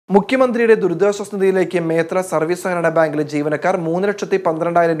മുഖ്യമന്ത്രിയുടെ ദുരിതാശ്വാസ നിധിയിലേക്ക് മേത്ര സർവീസ് സഹകരണ ബാങ്കിലെ ജീവനക്കാർ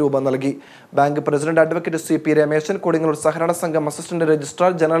 3,12,000 രൂപ നൽകി. Bank president advocate CP Rameshan Kodungallur സഹകരണ സംഘം അസിസ്റ്റന്റ്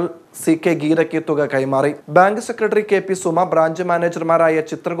രജിസ്ട്രാർ ജനറൽ CK ഗീരയ്ക്ക് തുക കൈമാറി. Bank secretary KP Suma, branch മാനേജർമാരായ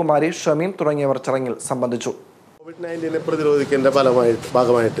Chithrakumari, Shameem തുടങ്ങിയവർ ചടങ്ങിൽ സംബന്ധിച്ചു. കോവിഡ്-19 പ്രതിരോധിക്കേണ്ട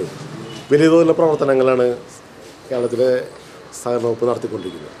ഭാഗമായിട്ട് വലിയ തോതിലുള്ള പ്രവർത്തനങ്ങളാണ് കേരളത്തിലെ സഹകരണ വകുപ്പ്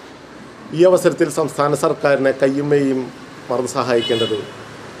നടത്തിക്കൊണ്ടിരിക്കുന്നത്. ഈ അവസരത്തിൽ സംസ്ഥാന സർക്കാരിനെ കയ്യും മെയ്യും മറന്ന് സഹായിക്കേണ്ടത്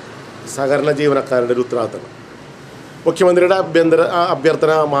സഹകരണ ജീവനക്കാരുടെ ഒരു ഉത്തരവാദിത്തമാണ്. മുഖ്യമന്ത്രിയുടെ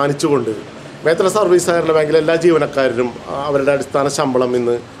അഭ്യർത്ഥന മാനിച്ചുകൊണ്ട് മേത്ര സർവീസ് സഹകരണ ബാങ്കിലെ എല്ലാ ജീവനക്കാരും അവരുടെ അടിസ്ഥാന ശമ്പളം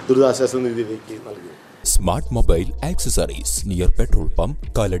ഇന്ന് ദുരിതാശ്വാസ നിധിയിലേക്ക് നൽകി. Smart mobile accessories near petrol pump,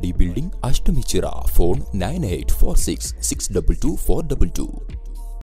 Kalady building, Ashtamichira. Phone 9846 622 422.